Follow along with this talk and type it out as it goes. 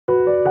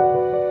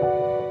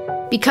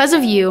Because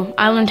of you,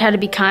 I learned how to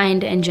be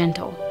kind and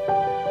gentle.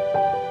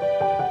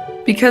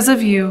 Because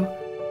of you,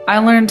 I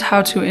learned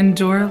how to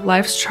endure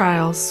life's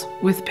trials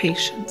with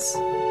patience.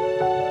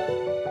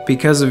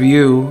 Because of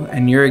you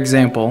and your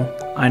example,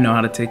 I know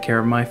how to take care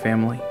of my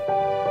family.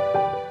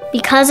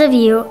 Because of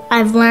you,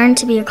 I've learned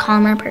to be a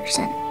calmer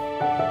person.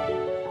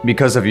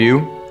 Because of you,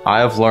 I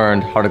have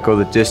learned how to go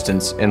the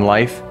distance in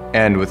life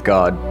and with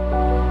God.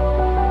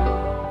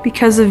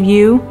 Because of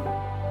you,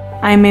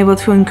 I am able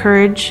to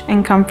encourage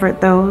and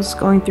comfort those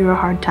going through a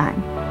hard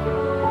time.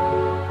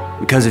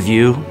 Because of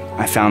you,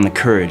 I found the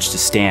courage to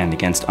stand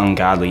against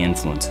ungodly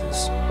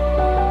influences.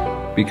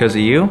 Because of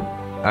you,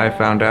 I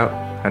found out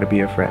how to be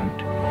a friend.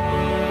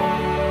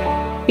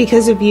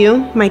 Because of you,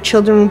 my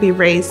children will be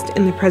raised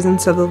in the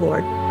presence of the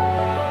Lord.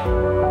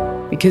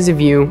 Because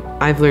of you,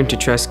 I've learned to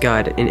trust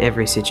God in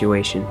every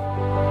situation.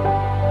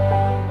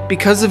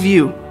 Because of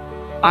you,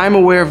 I'm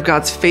aware of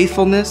God's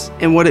faithfulness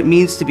and what it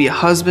means to be a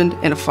husband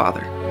and a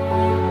father.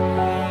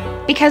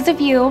 Because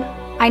of you,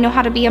 I know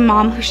how to be a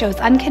mom who shows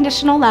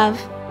unconditional love,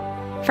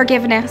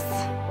 forgiveness,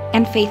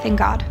 and faith in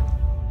God.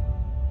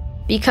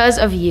 Because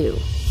of you.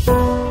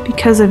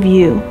 Because of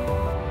you.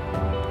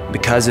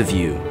 Because of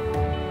you.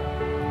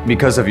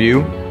 Because of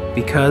you.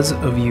 Because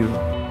of you.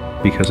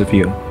 Because of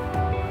you.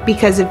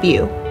 Because of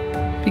you.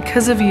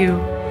 Because of you.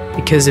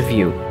 Because of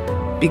you.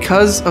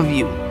 Because of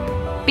you.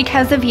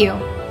 Because of you.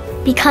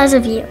 Because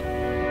of you.